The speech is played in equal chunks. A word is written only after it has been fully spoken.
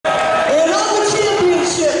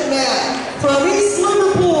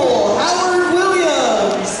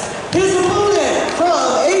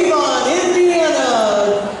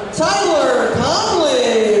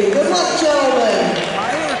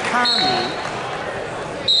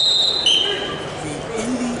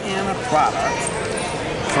product.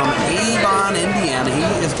 From Avon, Indiana, he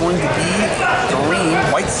is going to be green,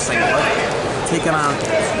 white singlet, taking on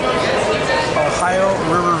Ohio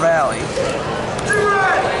River Valley.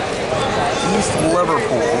 East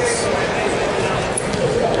Liverpool's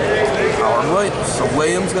Howard Williams. So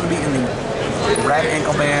Williams going to be in the red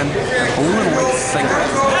ankle band, blue and white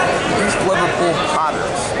singlet. East Liverpool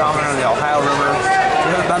Potters down there on the Ohio River. If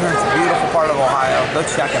you haven't been there, it's a beautiful part of Ohio. Go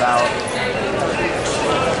check it out.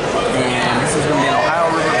 And this is going to be an Ohio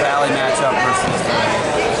River Valley matchup versus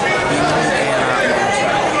Indiana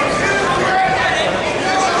matchup.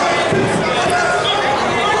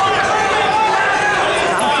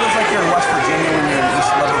 Kind of feels like you're in West Virginia when you're in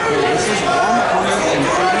East Liverpool. This is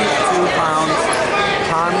 132 pounds.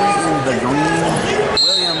 Conley in the green,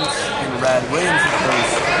 Williams in red. Williams with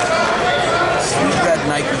those sweet red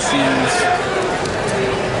Nike shoes.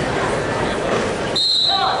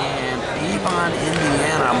 And Avon,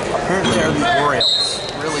 Indiana, apparently are the Orioles.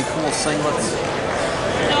 Really cool singlets.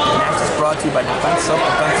 Match is brought to you by Defense Soap, the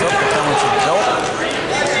talents of built.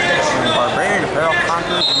 And Barbarian Apparel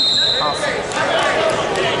conquers the impossible.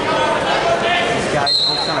 These guys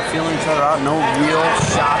both kind of feeling each other out. No real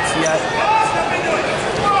shots yet.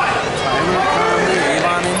 Conley,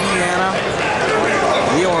 Avon, Indiana,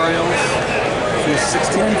 the Orioles. He is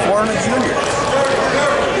 16-4 in the juniors.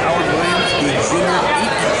 Howard Williams, the junior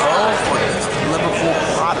 8-0 for East Liverpool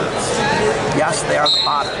Potters. Yes, they are the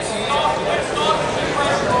Potters.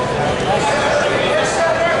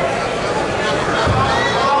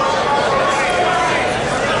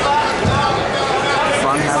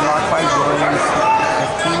 Front headlock by Williams.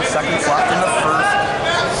 15 seconds left in the first.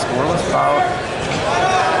 Scoreless bout.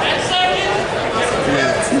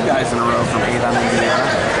 Two guys in a row from Avon, Indiana.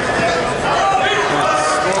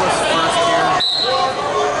 Scoreless first here.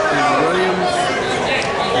 Williams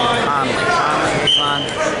and Conley. Conley, Avon,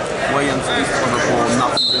 Williams, East Liverpool.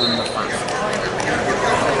 Nothing doing in the first.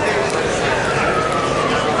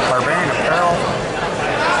 Barbarian Apparel.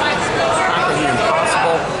 Conquer the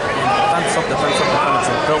impossible. And defense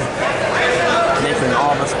up, built. Making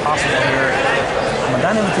all this possible here.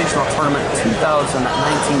 Medina Invitational Tournament 2019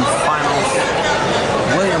 Finals.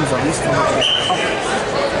 Williams of East Liverpool.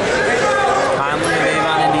 Conley of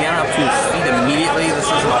Avon, Indiana, up to his feet immediately. This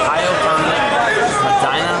is an Ohio tournament.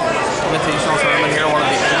 Medina Invitational Tournament here, one of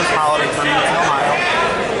the oldest holiday tournaments in Ohio.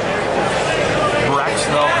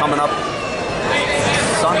 Brecksville coming up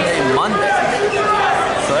Sunday, Monday.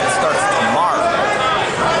 So that starts tomorrow.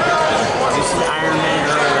 Obviously, Ironman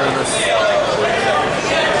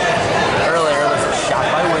earlier this was shot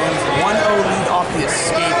by Williams. 1-0 lead off the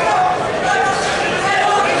escape.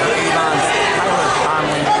 Avon's Tyler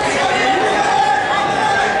Conley.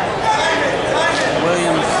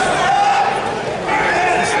 Williams,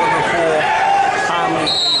 East Liverpool, Conley,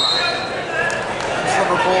 Avon. East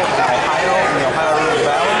Liverpool, Ohio, and the Ohio River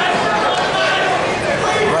Valley.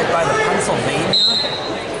 Right by the Pennsylvania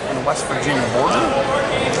and West Virginia border.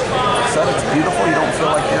 Said it's beautiful, you don't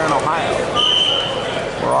feel like you're in Ohio.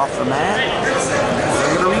 We're off the mat.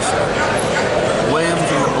 We're going to restart.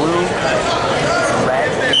 Williams in the blue,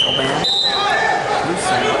 red ankle band, blue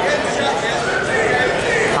singlet.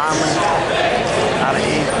 Conley out of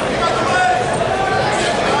Avon.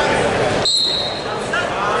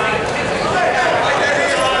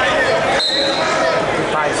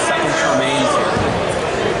 5 seconds remains here.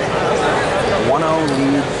 1-0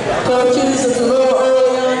 lead. Coaches, it's a little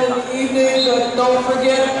early on in the evening, but don't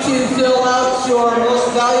forget to fill out your most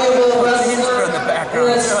valuable wrestler and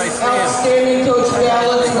outstanding coach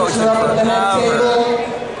ballots, which are up at the head table.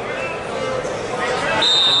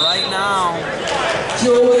 Right now,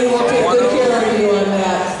 Julie will take good care of you on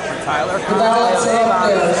that. Tyler The ballots are up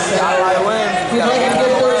there. So if you'd like to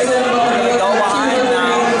get those in, money up to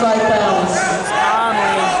 285 pounds.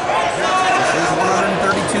 Conley. This is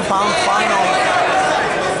 132-pound final.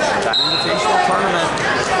 That invitational tournament.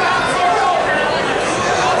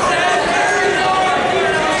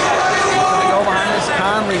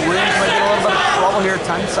 Conley. Williams might get a little bit of trouble here.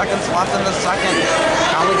 10 seconds left in the second.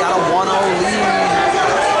 Conley got a 1-0 lead.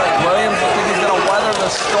 Williams, I think he's going to weather the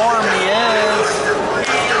storm. He is.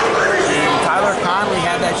 And Tyler Conley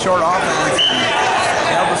had that short offense.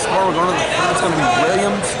 And held the score. We're going to the third. It's going to be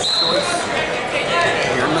Williams' choice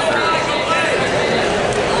here in the third.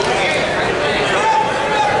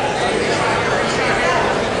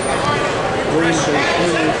 Williams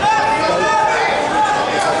Williams.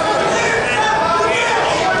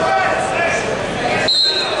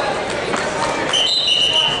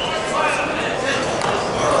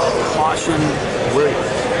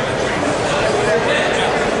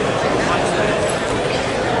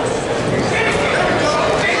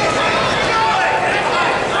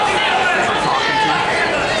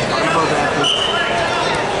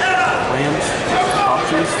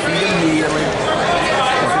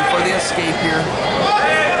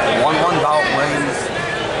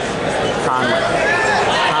 Conley.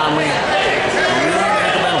 Conley,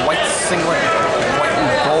 white singlet, white and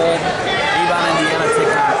gold. Avon, Indiana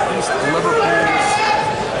taking on East Liverpool's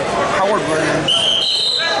Howard Williams.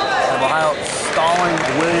 Ohio stalling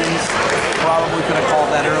Williams. Probably could have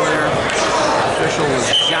called that earlier. Official was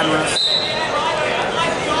generous.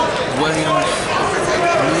 Williams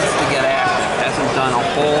needs to get active. Hasn't done a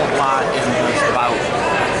whole lot in this bout.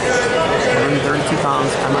 132 pounds,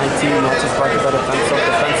 MIT, Melch's Bucket,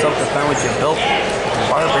 defense soak, defend what you built.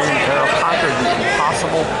 Barbarian Carroll conquered the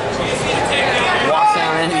impossible. Walks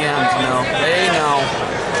down Indians, know. They know.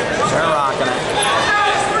 They're rocking it.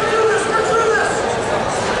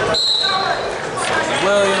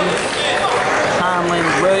 Williams, Conley,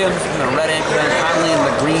 Williams in the red ankle band, Conley in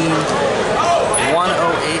the green.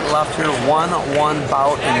 1:08 left here, 1-1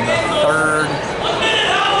 bout in the third.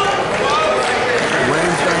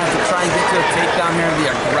 Williams going to have to try and get to a takedown here. The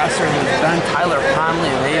aggressor has been Tyler Conley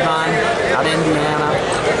of Avon out of Indiana.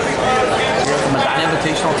 Here at the Medina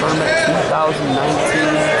Invitational Tournament 2019.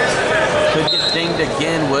 Could get dinged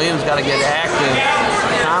again. Williams got to get active.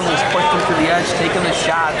 Conley's pushed him to the edge, taking the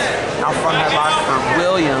shots. Now front headlock for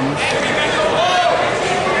Williams.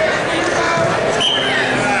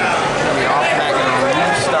 Going to be off back in a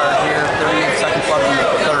restart here. 38 seconds left in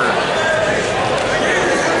the third.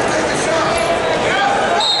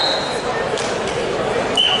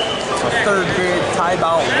 So third period, tie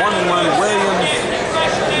bout, 1-1 Williams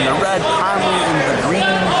in the red, Conley in the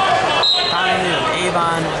green. Conley of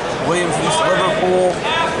Avon, Williams East Liverpool.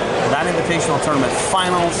 That Invitational Tournament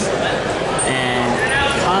finals. And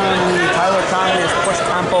Tyler Conley has pushed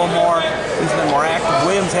tempo more. He's been more active.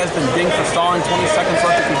 Williams has been dinged for stalling. 20 seconds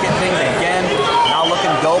left. If he get dinged again. Now looking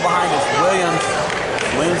to go behind is Williams.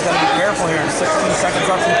 Williams got to be careful here. 16 seconds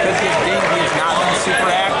left. He could get dinged. He's not been super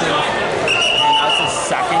active. And that's his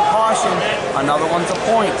second caution. Another one's a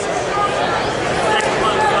point.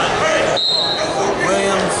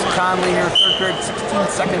 Williams, Conley here, third period, 16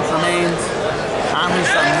 seconds remains. Conley's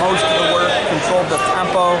done most of the work, controlled the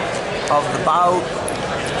tempo of the bout.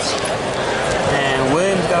 And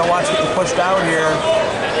Williams got to watch getting pushed out here.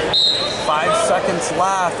 5 seconds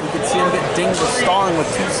left. We could see him get dinged with stalling with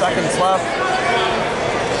 2 seconds left.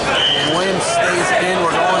 And Williams stays in.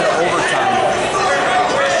 We're going to overtime.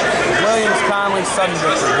 Williams, Conley, sudden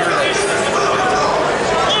victory. Here it is.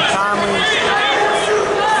 Conley.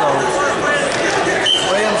 So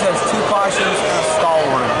Williams has 2 cautions and a stall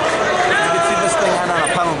warning. You can see this thing end on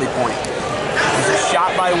a penalty point. There's a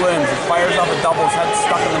shot by Williams. He fires off a double. His head's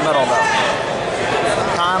stuck in the middle though.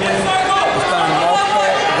 Conley has been in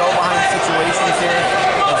multiple go-behind situations here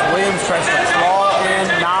as Williams tries to crawl in.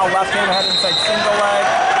 Now left-hand head inside single leg.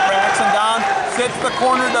 Cracks him down. Sits the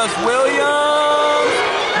corner. Does Williams.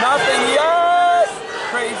 Nothing yet.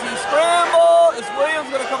 Crazy scramble. Is Williams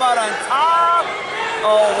going to come out on top?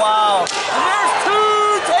 Oh, wow. And there's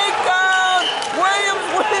 2 takedowns. Williams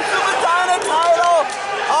wins the Medina title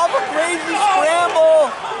off a crazy scramble.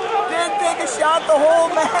 Didn't take a shot the whole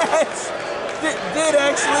match. Did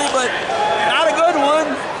actually, but not a good one.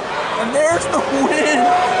 And there's the win.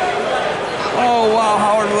 Oh, wow.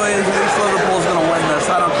 Howard Williams and East Liverpool's going to win this.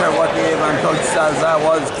 I don't care what the Avon coach says. That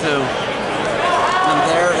was too. And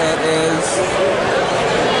there it is.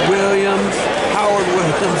 Williams, Howard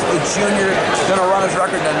Williams, the junior, going to run his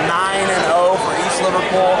record to 9-0 for East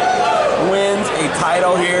Liverpool. Wins a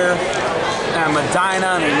title here at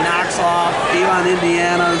Medina, and he knocks off Avon,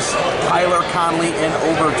 Indiana's Tyler Conley in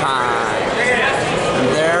overtime. And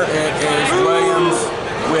there it is, Williams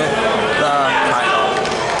with the title.